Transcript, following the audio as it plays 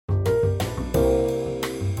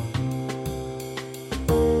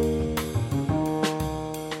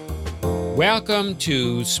Welcome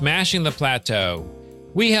to Smashing the Plateau.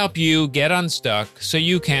 We help you get unstuck so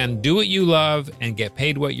you can do what you love and get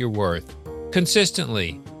paid what you're worth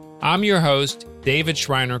consistently. I'm your host, David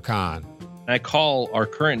Schreiner-Kahn. I call our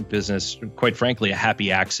current business, quite frankly, a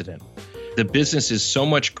happy accident. The business is so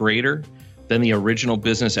much greater than the original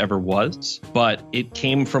business ever was, but it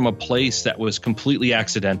came from a place that was completely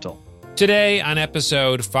accidental. Today, on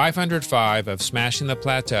episode 505 of Smashing the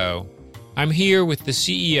Plateau, I'm here with the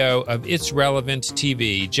CEO of It's Relevant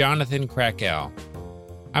TV, Jonathan Krakel.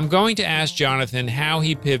 I'm going to ask Jonathan how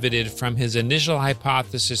he pivoted from his initial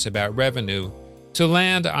hypothesis about revenue to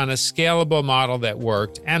land on a scalable model that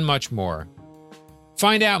worked, and much more.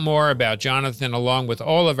 Find out more about Jonathan along with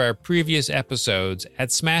all of our previous episodes at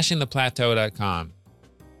smashingtheplateau.com.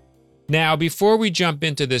 Now, before we jump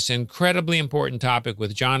into this incredibly important topic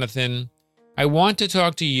with Jonathan, I want to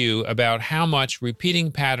talk to you about how much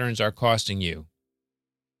repeating patterns are costing you.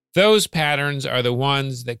 Those patterns are the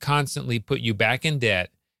ones that constantly put you back in debt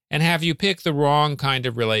and have you pick the wrong kind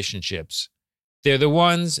of relationships. They're the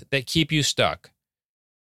ones that keep you stuck.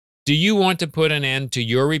 Do you want to put an end to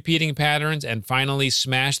your repeating patterns and finally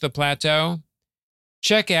smash the plateau?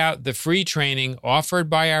 Check out the free training offered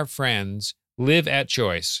by our friends, Live at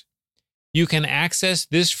Choice. You can access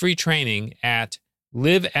this free training at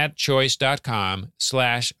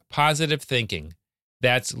liveatchoice.com/positive thinking.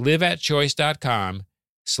 That's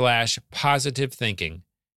liveatchoice.com/positive thinking.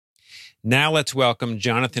 Now let's welcome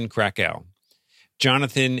Jonathan Krakel.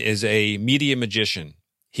 Jonathan is a media magician.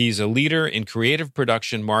 He's a leader in creative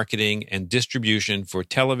production, marketing, and distribution for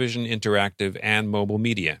television, interactive, and mobile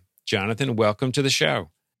media. Jonathan, welcome to the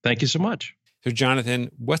show. Thank you so much. So, Jonathan,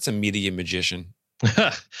 what's a media magician?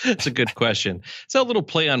 It's a good question. It's a little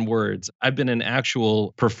play on words. I've been an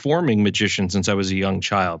actual performing magician since I was a young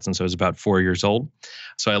child, since I was about 4 years old.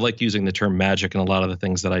 So I like using the term magic in a lot of the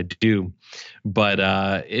things that I do. But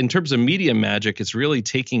in terms of media magic, it's really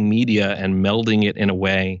taking media and melding it in a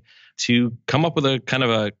way to come up with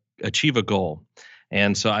achieve a goal.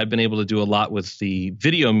 And so I've been able to do a lot with the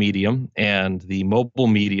video medium and the mobile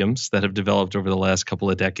mediums that have developed over the last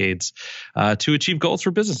couple of decades to achieve goals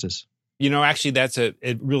for businesses. You know, actually, that's a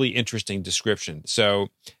really interesting description. So,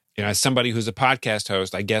 you know, as somebody who's a podcast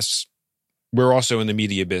host, I guess we're also in the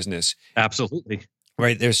media business. Absolutely.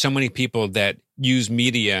 Right. There's so many people that use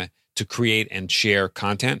media to create and share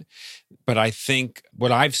content. But I think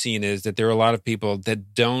what I've seen is that there are a lot of people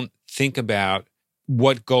that don't think about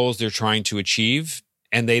what goals they're trying to achieve,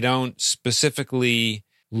 and they don't specifically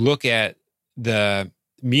look at the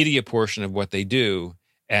media portion of what they do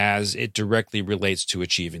as it directly relates to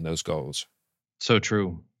achieving those goals. So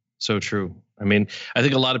true. So true. I mean, I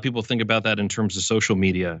think a lot of people think about that in terms of social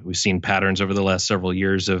media. We've seen patterns over the last several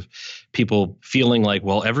years of people feeling like,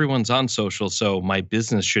 well, everyone's on social, so my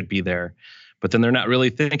business should be there. But then they're not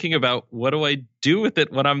really thinking about, what do I do with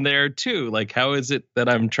it when I'm there too? Like, how is it that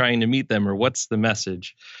I'm trying to meet them, or what's the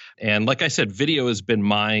message? And like I said, video has been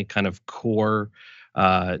my kind of core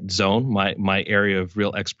zone, my area of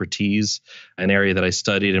real expertise, an area that I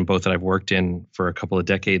studied and both that I've worked in for a couple of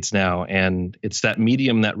decades now. And it's that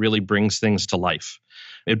medium that really brings things to life.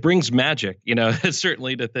 It brings magic, you know,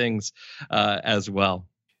 certainly to things as well.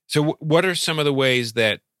 So what are some of the ways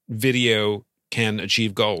that video can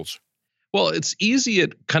achieve goals? Well, it's easy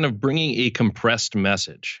at kind of bringing a compressed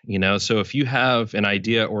message, you know, so if you have an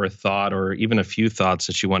idea or a thought or even a few thoughts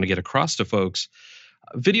that you want to get across to folks,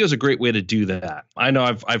 video is a great way to do that. I know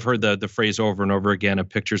I've heard the phrase over and over again, a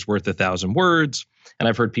picture's worth 1,000 words. And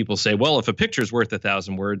I've heard people say, well, if a picture's worth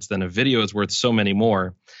 1,000 words, then a video is worth so many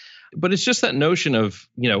more. But it's just that notion of,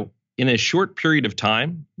 you know, in a short period of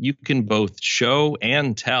time, you can both show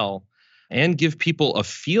and tell and give people a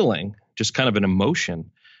feeling, just kind of an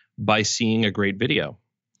emotion, by seeing a great video.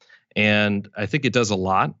 And I think it does a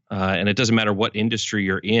lot. And it doesn't matter what industry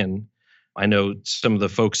you're in. I know some of the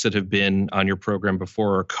folks that have been on your program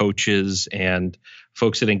before are coaches and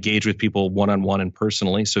folks that engage with people one-on-one and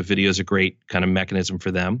personally. So video is a great kind of mechanism for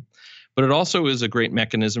them. But it also is a great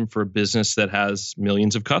mechanism for a business that has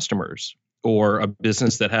millions of customers or a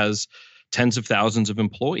business that has tens of thousands of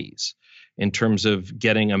employees in terms of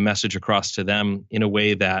getting a message across to them in a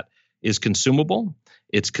way that is consumable,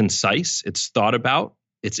 it's concise, it's thought about,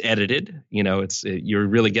 it's edited, you know, you're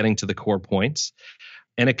really getting to the core points.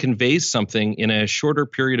 And it conveys something in a shorter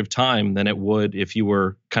period of time than it would if you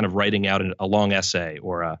were kind of writing out a long essay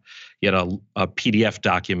or you had a PDF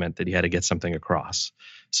document that you had to get something across.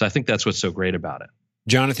 So I think that's what's so great about it.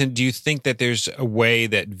 Jonathan, do you think that there's a way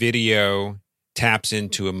that video taps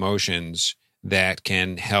into emotions that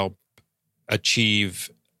can help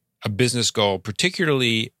achieve a business goal,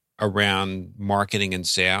 particularly around marketing and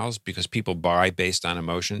sales because people buy based on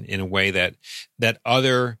emotion in a way that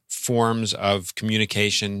other forms of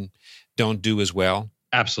communication don't do as well?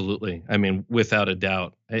 Absolutely. I mean, without a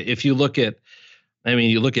doubt. If you look at,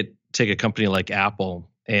 take a company like Apple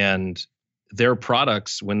and their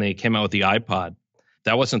products, when they came out with the iPod,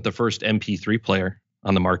 that wasn't the first MP3 player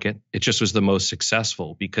on the market. It just was the most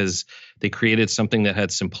successful because they created something that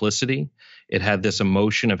had simplicity. It had this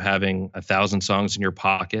emotion of having 1,000 songs in your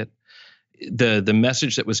pocket. The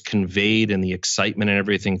message that was conveyed and the excitement and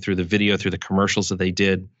everything through the video, through the commercials that they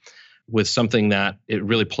did, was something that it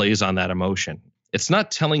really plays on that emotion. It's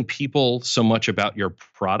not telling people so much about your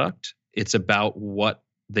product. It's about what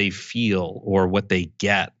they feel or what they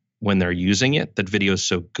get when they're using it that video is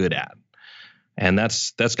so good at. And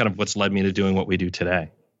that's kind of what's led me to doing what we do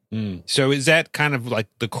today. So is that kind of like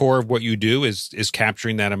the core of what you do is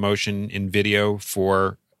capturing that emotion in video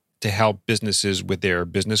to help businesses with their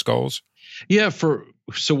business goals? Yeah.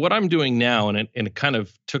 So what I'm doing now, and it kind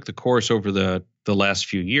of took the course over the last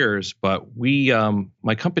few years, but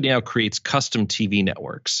my company now creates custom TV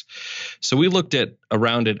networks. So we looked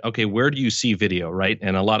around it, okay, where do you see video, right?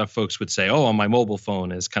 And a lot of folks would say, oh, on my mobile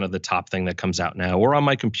phone is kind of the top thing that comes out now, or on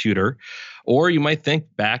my computer. Or you might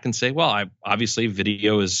think back and say, well, obviously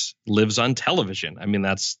video lives on television. I mean,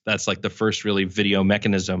 that's like the first really video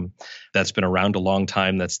mechanism that's been around a long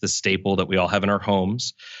time. That's the staple that we all have in our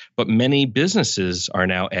homes. But many businesses are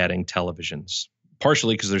now adding televisions,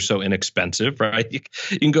 partially because they're so inexpensive, right?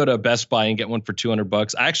 You can go to Best Buy and get one for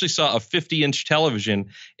 $200. I actually saw a 50-inch television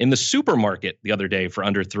in the supermarket the other day for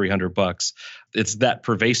under $300. It's that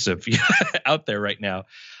pervasive out there right now.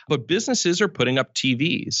 But businesses are putting up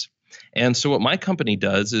TVs. And so what my company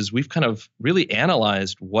does is we've kind of really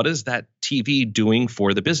analyzed what is that TV doing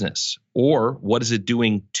for the business, or what is it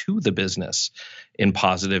doing to the business in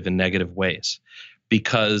positive and negative ways,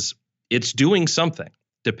 because it's doing something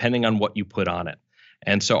depending on what you put on it.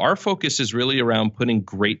 And so our focus is really around putting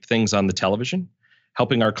great things on the television,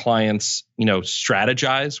 helping our clients,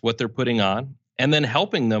 strategize what they're putting on, and then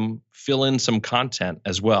helping them fill in some content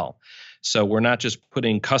as well. So we're not just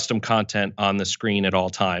putting custom content on the screen at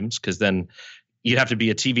all times, because then you'd have to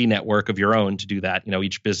be a TV network of your own to do that.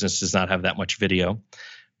 Each business does not have that much video.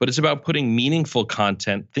 But it's about putting meaningful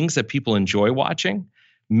content, things that people enjoy watching,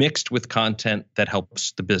 mixed with content that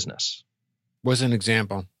helps the business. What's an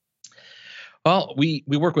example? Well, we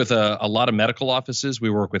work with a lot of medical offices.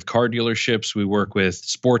 We work with car dealerships. We work with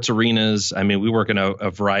sports arenas. I mean, we work in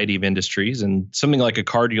a variety of industries. And something like a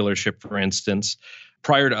car dealership, for instance,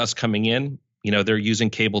 prior to us coming in, they're using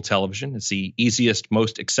cable television. It's the easiest,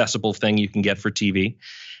 most accessible thing you can get for TV.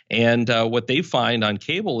 And what they find on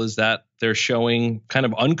cable is that they're showing kind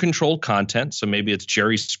of uncontrolled content. So maybe it's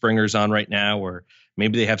Jerry Springer's on right now, or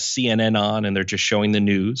maybe they have CNN on and they're just showing the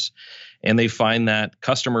news. And they find that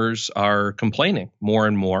customers are complaining more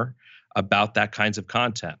and more about that kinds of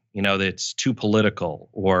content. That it's too political,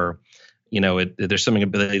 or, there's something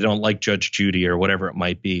about they don't like Judge Judy or whatever it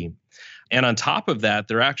might be. And on top of that,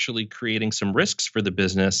 they're actually creating some risks for the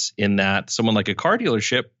business in that someone like a car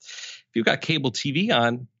dealership, if you've got cable TV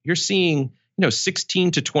on, you're seeing,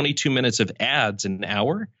 16 to 22 minutes of ads an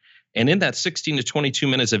hour. And in that 16 to 22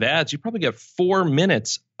 minutes of ads, you probably get 4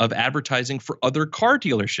 minutes of advertising for other car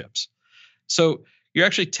dealerships. So you're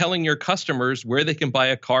actually telling your customers where they can buy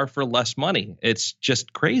a car for less money. It's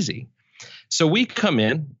just crazy. So we come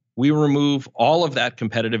in, we remove all of that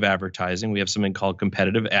competitive advertising. We have something called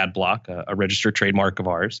competitive ad block, a registered trademark of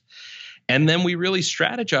ours. And then we really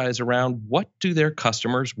strategize around what do their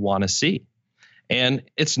customers want to see. And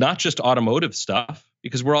it's not just automotive stuff,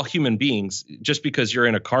 because we're all human beings. Just because you're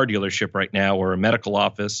in a car dealership right now, or a medical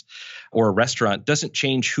office, or a restaurant, doesn't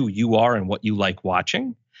change who you are and what you like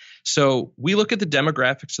watching. So we look at the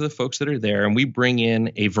demographics of the folks that are there, and we bring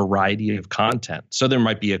in a variety of content. So there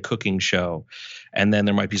might be a cooking show, and then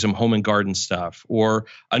there might be some home and garden stuff, or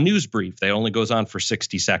a news brief that only goes on for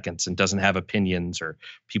 60 seconds and doesn't have opinions, or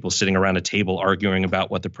people sitting around a table arguing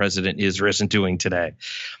about what the president is or isn't doing today.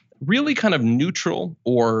 Really kind of neutral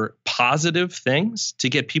or positive things to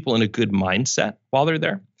get people in a good mindset while they're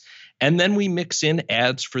there. And then we mix in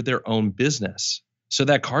ads for their own business. So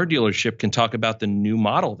that car dealership can talk about the new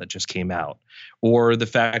model that just came out, or the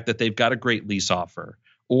fact that they've got a great lease offer,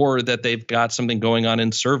 or that they've got something going on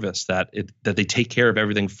in service that they take care of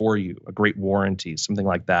everything for you, a great warranty, something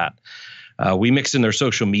like that. We mix in their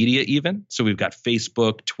social media even. So we've got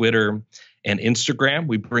Facebook, Twitter, and Instagram.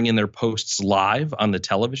 We bring in their posts live on the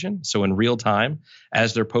television. So in real time,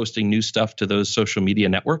 as they're posting new stuff to those social media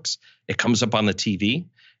networks, it comes up on the TV,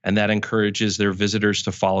 and that encourages their visitors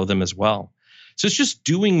to follow them as well. So it's just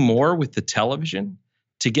doing more with the television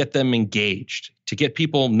to get them engaged, to get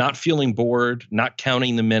people not feeling bored, not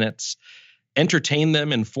counting the minutes, entertain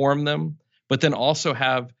them, inform them, but then also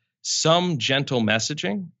have some gentle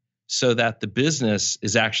messaging so that the business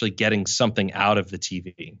is actually getting something out of the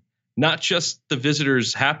TV. Not just the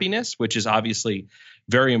visitor's happiness, which is obviously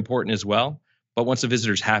very important as well, but once the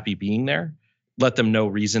visitor's happy being there, let them know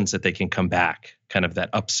reasons that they can come back, kind of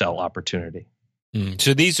that upsell opportunity.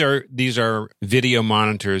 So these are video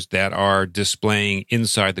monitors that are displaying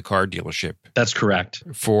inside the car dealership. That's correct.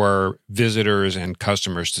 For visitors and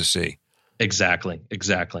customers to see. Exactly.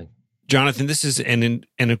 Jonathan, this is an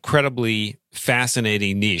incredibly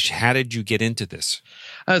fascinating niche. How did you get into this?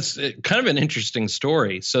 It's kind of an interesting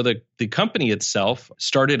story. So the company itself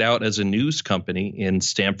started out as a news company in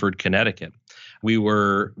Stamford, Connecticut. We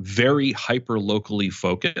were very hyper-locally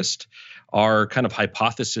focused. Our kind of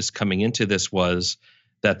hypothesis coming into this was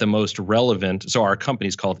that the most relevant, so our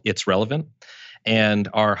company's called It's Relevant, and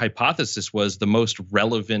our hypothesis was the most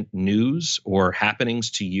relevant news or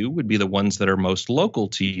happenings to you would be the ones that are most local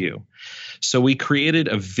to you. So we created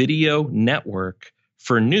a video network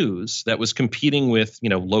for news that was competing with,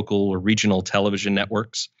 local or regional television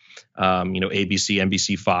networks, ABC,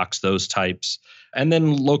 NBC, Fox, those types, and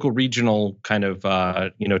then local regional kind of,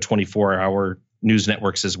 24-hour news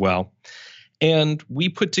networks as well. And we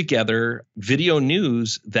put together video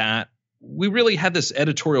news that we really had this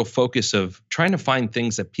editorial focus of trying to find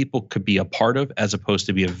things that people could be a part of as opposed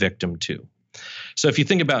to be a victim to. So if you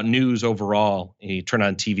think about news overall, you turn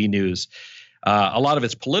on TV news, a lot of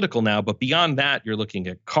it's political now, but beyond that, you're looking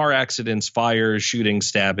at car accidents, fires, shootings,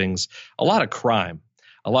 stabbings, a lot of crime,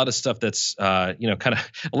 a lot of stuff that's, kind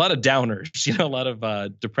of a lot of downers, a lot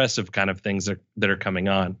of depressive kind of things that are coming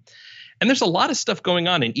on. And there's a lot of stuff going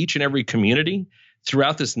on in each and every community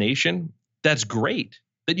throughout this nation that's great,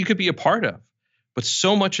 that you could be a part of. But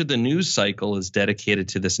so much of the news cycle is dedicated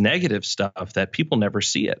to this negative stuff that people never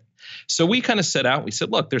see it. So we kind of set out, we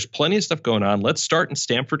said, look, there's plenty of stuff going on. Let's start in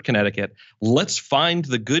Stamford, Connecticut. Let's find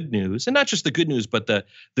the good news, and not just the good news, but the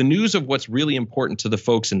news of what's really important to the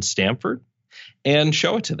folks in Stamford and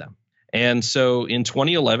show it to them. And so in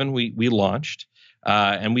 2011, we launched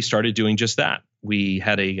and we started doing just that. We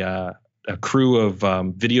had a crew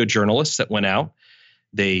of video journalists that went out.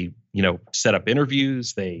 They set up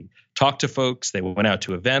interviews, they talked to folks, they went out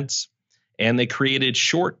to events, and they created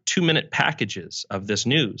short 2-minute packages of this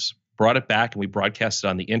news, brought it back, and we broadcast it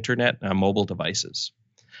on the internet and on mobile devices.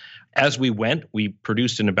 As we went, we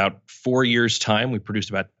produced in about 4 years' time, we produced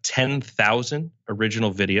about 10,000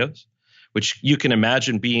 original videos, which you can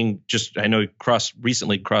imagine being I know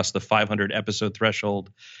recently crossed the 500 episode threshold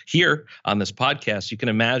here on this podcast. You can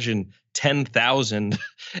imagine 10,000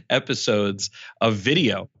 episodes of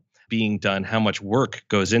video being done, how much work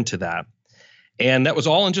goes into that. And that was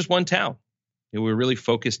all in just one town. We were really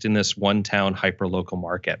focused in this one town hyper-local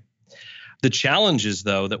market. The challenges,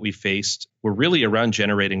 though, that we faced were really around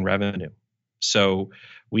generating revenue. So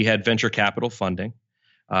we had venture capital funding.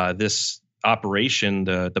 This operation,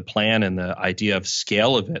 the plan and the idea of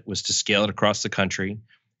scale of it was to scale it across the country,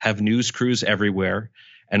 have news crews everywhere,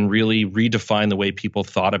 and really redefine the way people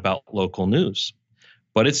thought about local news.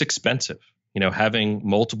 But it's expensive. Having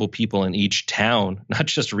multiple people in each town, not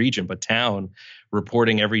just region, but town,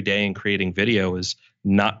 reporting every day and creating video is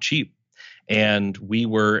not cheap. And we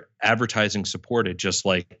were advertising supported, just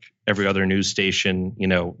like every other news station,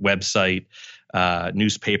 website,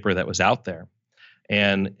 newspaper that was out there.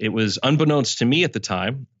 And it was unbeknownst to me at the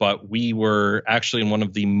time, but we were actually in one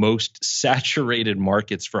of the most saturated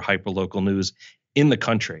markets for hyperlocal news in the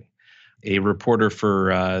country. A reporter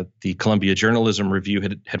for the Columbia Journalism Review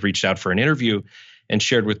had reached out for an interview and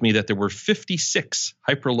shared with me that there were 56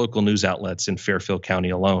 hyperlocal news outlets in Fairfield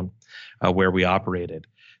County alone where we operated.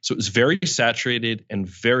 So it was very saturated and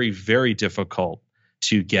very, very difficult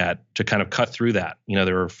to kind of cut through that.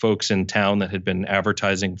 There were folks in town that had been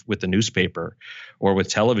advertising with the newspaper or with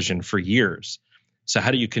television for years. So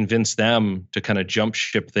how do you convince them to kind of jump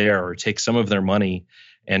ship there or take some of their money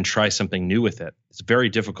and try something new with it? It's very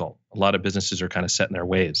difficult. A lot of businesses are kind of set in their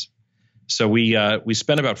ways. So we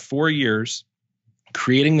spent about 4 years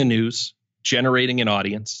creating the news, generating an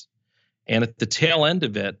audience, and at the tail end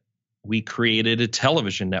of it, we created a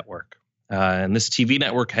television network. And this TV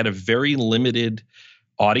network had a very limited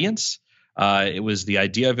audience. The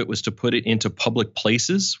idea of it was to put it into public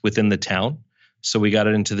places within the town. So we got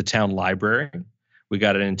it into the town library. We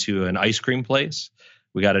got it into an ice cream place.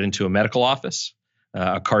 We got it into a medical office,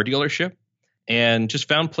 a car dealership, and just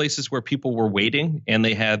found places where people were waiting and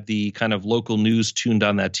they had the kind of local news tuned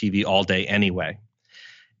on that TV all day anyway.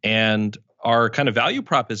 And our kind of value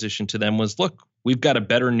proposition to them was, look, we've got a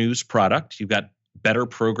better news product. You've got better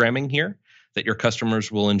programming here that your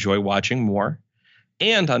customers will enjoy watching more.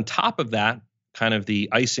 And on top of that, kind of the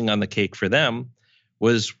icing on the cake for them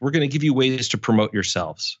was we're going to give you ways to promote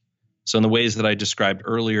yourselves. So in the ways that I described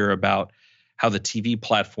earlier about how the TV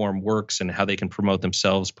platform works and how they can promote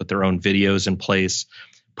themselves, put their own videos in place,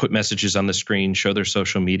 put messages on the screen, show their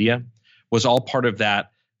social media, was all part of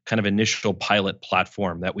that kind of initial pilot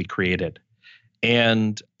platform that we created.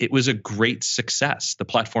 And it was a great success. The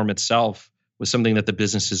platform itself was something that the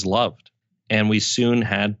businesses loved. And we soon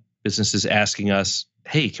had businesses asking us,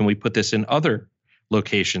 hey, can we put this in other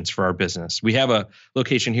locations for our business? We have a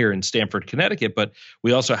location here in Stamford, Connecticut, but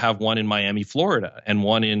we also have one in Miami, Florida, and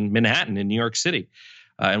one in Manhattan in New York City,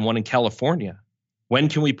 and one in California. When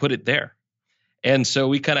can we put it there? And so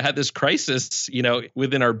we kind of had this crisis,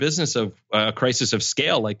 within our business of crisis of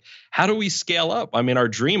scale. Like, how do we scale up? I mean, our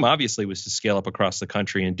dream obviously was to scale up across the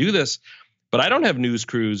country and do this, but I don't have news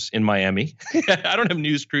crews in Miami. I don't have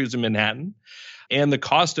news crews in Manhattan. And the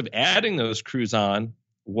cost of adding those crews on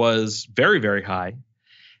was very, very high.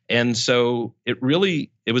 And so it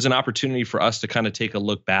was an opportunity for us to kind of take a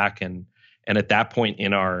look back. And at that point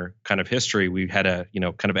in our kind of history, we had to,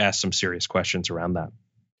 kind of ask some serious questions around that.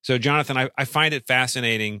 So, Jonathan, I find it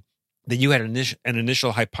fascinating that you had an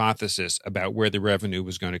initial hypothesis about where the revenue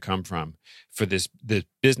was going to come from for the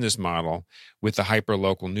business model with the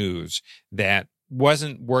hyperlocal news that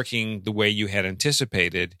wasn't working the way you had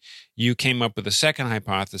anticipated. You came up with a second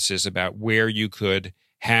hypothesis about where you could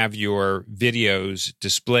have your videos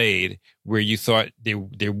displayed, where you thought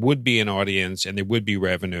there would be an audience and there would be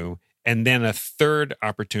revenue. And then a third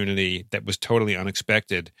opportunity that was totally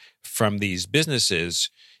unexpected from these businesses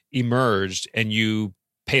emerged, and you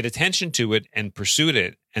paid attention to it and pursued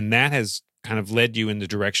it. And that has kind of led you in the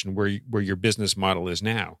direction where your business model is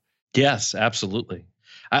now. Yes, absolutely.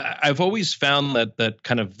 I've always found that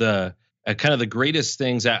kind of the greatest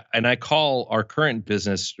things, and I call our current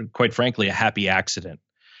business, quite frankly, a happy accident,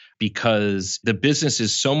 because the business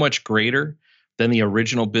is so much greater than the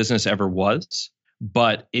original business ever was,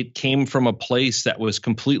 but it came from a place that was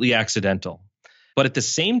completely accidental. But at the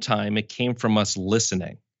same time, it came from us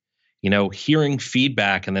listening, hearing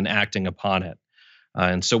feedback and then acting upon it.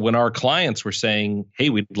 And so when our clients were saying, hey,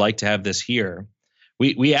 we'd like to have this here,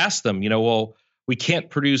 we asked them, well, we can't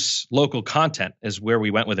produce local content is where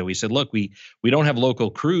we went with it. We said, look, we don't have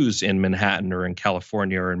local crews in Manhattan or in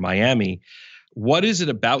California or in Miami. What is it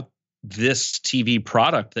about this TV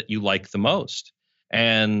product that you like the most?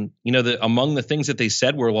 And, among the things that they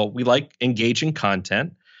said were, well, we like engaging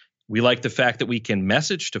content. We like the fact that we can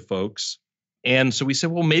message to folks. And so we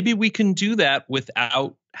said, well, maybe we can do that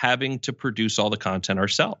without having to produce all the content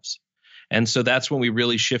ourselves. And so that's when we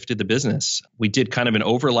really shifted the business. We did kind of an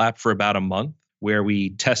overlap for about a month where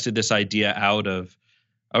we tested this idea out of,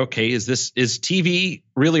 okay, is TV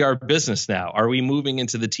really our business now? Are we moving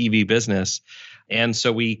into the TV business? And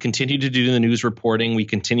so we continued to do the news reporting. We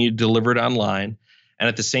continued to deliver it online. And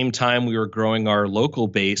at the same time, we were growing our local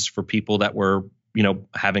base for people that were,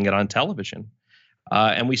 having it on television.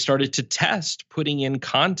 And we started to test putting in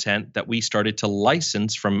content that we started to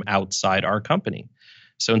license from outside our company.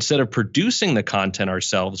 So instead of producing the content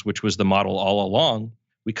ourselves, which was the model all along,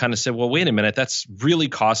 we kind of said, well, wait a minute, that's really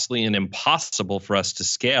costly and impossible for us to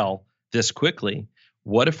scale this quickly.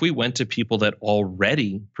 What if we went to people that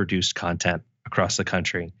already produced content across the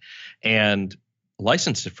country and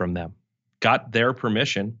licensed it from them, got their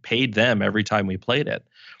permission, paid them every time we played it,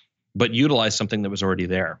 but utilized something that was already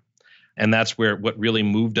there? And that's what really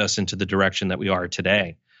moved us into the direction that we are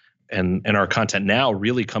today. And our content now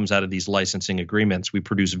really comes out of these licensing agreements. We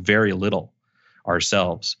produce very little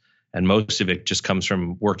ourselves, and most of it just comes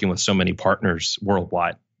from working with so many partners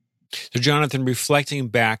worldwide. So, Jonathan, reflecting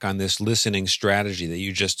back on this listening strategy that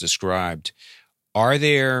you just described, are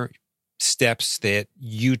there steps that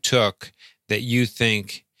you took that you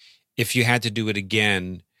think, if you had to do it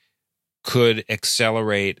again, could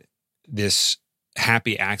accelerate this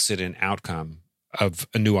happy accident outcome of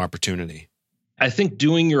a new opportunity? I think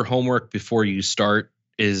doing your homework before you start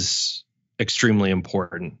is extremely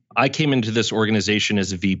important. I came into this organization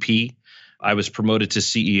as a VP. I was promoted to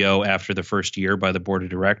CEO after the first year by the board of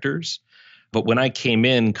directors. But when I came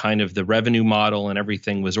in, kind of the revenue model and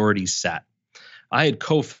everything was already set. I had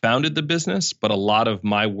co-founded the business, but a lot of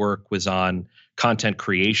my work was on content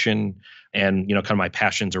creation and, kind of my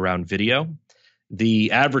passions around video.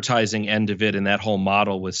 The advertising end of it and that whole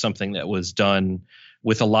model was something that was done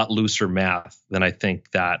with a lot looser math than I think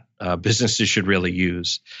that businesses should really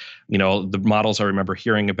use. The models I remember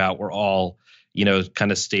hearing about were all,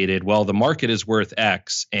 kind of stated, well, the market is worth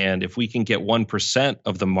X, and if we can get 1%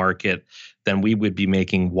 of the market, then we would be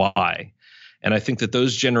making Y. And I think that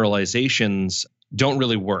those generalizations don't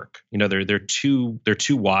really work. They're too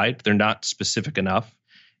wide. They're not specific enough.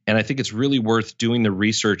 And I think it's really worth doing the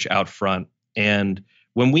research out front. And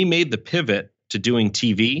when we made the pivot to doing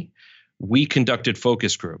TV, we conducted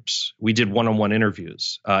focus groups. We did one-on-one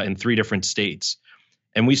interviews in 3 different states.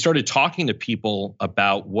 And we started talking to people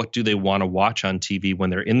about what do they want to watch on TV when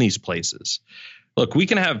they're in these places. Look, we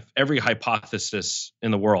can have every hypothesis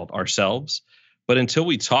in the world ourselves, but until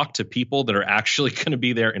we talk to people that are actually going to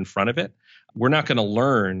be there in front of it, we're not going to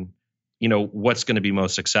learn, what's going to be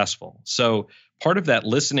most successful. So part of that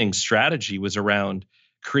listening strategy was around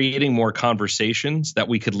creating more conversations that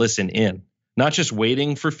we could listen in, not just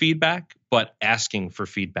waiting for feedback, but asking for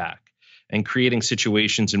feedback and creating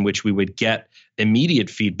situations in which we would get immediate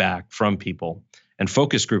feedback from people. And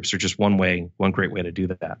focus groups are just one great way to do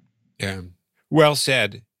that. Yeah. Well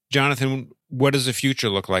said. Jonathan, what does the future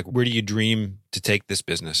look like? Where do you dream to take this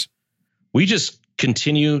business? We just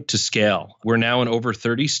continue to scale. We're now in over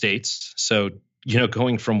 30 states. So,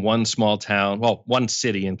 going from one small town, one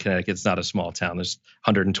city in Connecticut, it's not a small town. There's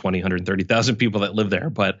 120, 130,000 people that live there.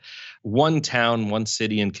 But one town, one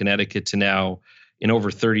city in Connecticut to now in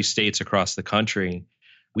over 30 states across the country,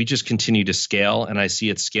 we just continue to scale. And I see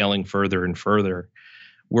it scaling further and further.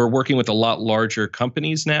 We're working with a lot larger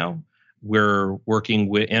companies now. We're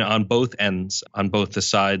working on both ends, on both the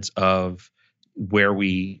sides of where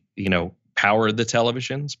we, power the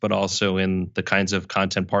televisions, but also in the kinds of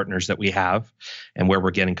content partners that we have and where we're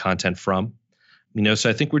getting content from. So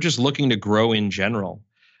I think we're just looking to grow in general.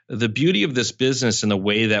 The beauty of this business and the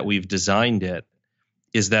way that we've designed it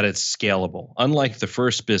is that it's scalable. Unlike the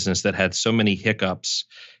first business that had so many hiccups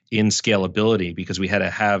in scalability because we had to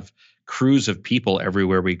have crews of people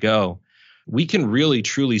everywhere we go, we can really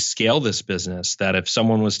truly scale this business that if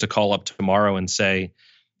someone was to call up tomorrow and say,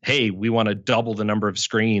 hey, we want to double the number of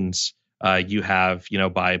screens you have,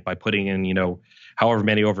 by putting in, however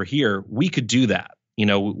many over here, we could do that.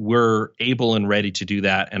 We're able and ready to do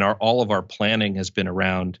that. And all of our planning has been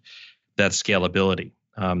around that scalability.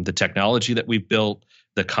 The technology that we've built,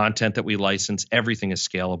 the content that we license, everything is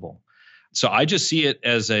scalable. So I just see it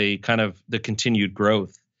as a kind of the continued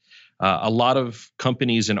growth. A lot of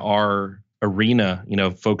companies in our arena,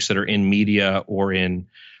 folks that are in media or in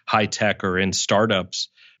high tech or in startups,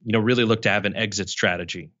 really look to have an exit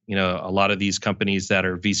strategy. A lot of these companies that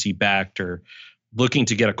are VC backed or looking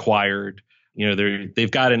to get acquired, they've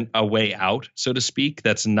got a way out, so to speak,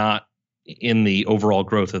 that's not in the overall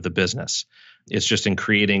growth of the business. It's just in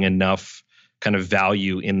creating enough kind of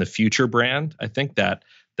value in the future brand. I think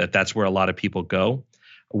that's where a lot of people go.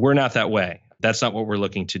 We're not that way. That's not what we're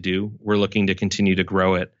looking to do. We're looking to continue to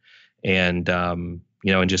grow it and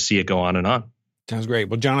just see it go on and on. Sounds great.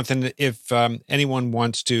 Well, Jonathan, if anyone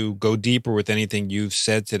wants to go deeper with anything you've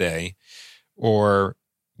said today or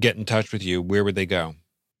get in touch with you, where would they go?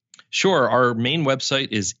 Sure. Our main website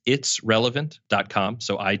is itsrelevant.com.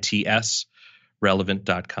 So ITS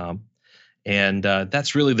relevant.com. And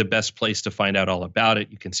that's really the best place to find out all about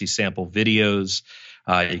it. You can see sample videos.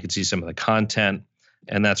 You can see some of the content.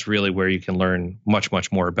 And that's really where you can learn much,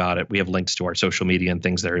 much more about it. We have links to our social media and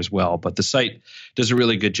things there as well. But the site does a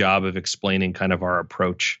really good job of explaining kind of our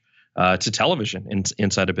approach to television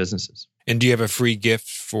inside of businesses. And do you have a free gift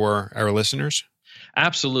for our listeners?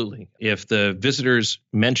 Absolutely. If the visitors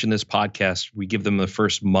mention this podcast, we give them the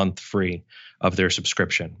first month free of their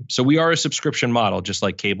subscription. So we are a subscription model, just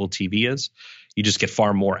like cable TV is. You just get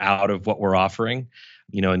far more out of what we're offering,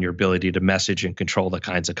 and your ability to message and control the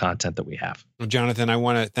kinds of content that we have. Well, Jonathan, I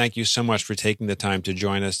want to thank you so much for taking the time to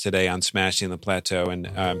join us today on Smashing the Plateau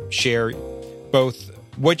and share both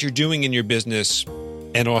what you're doing in your business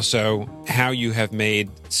and also how you have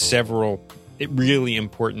made several really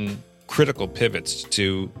important critical pivots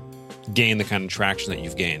to gain the kind of traction that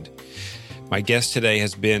you've gained. My guest today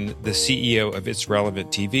has been the CEO of It's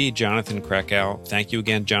Relevant TV, Jonathan Krakel. Thank you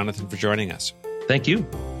again, Jonathan, for joining us. Thank you.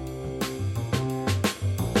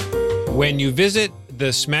 When you visit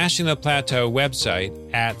the Smashing the Plateau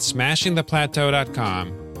website at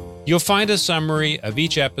smashingtheplateau.com, you'll find a summary of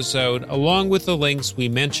each episode along with the links we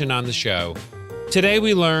mention on the show. Today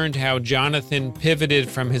we learned how Jonathan pivoted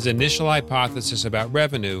from his initial hypothesis about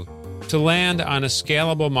revenue to land on a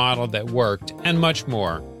scalable model that worked, and much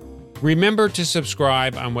more. Remember to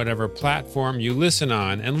subscribe on whatever platform you listen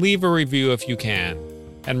on and leave a review if you can.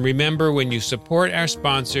 And remember, when you support our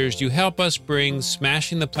sponsors, you help us bring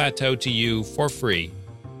Smashing the Plateau to you for free.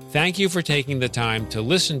 Thank you for taking the time to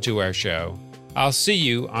listen to our show. I'll see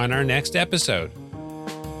you on our next episode.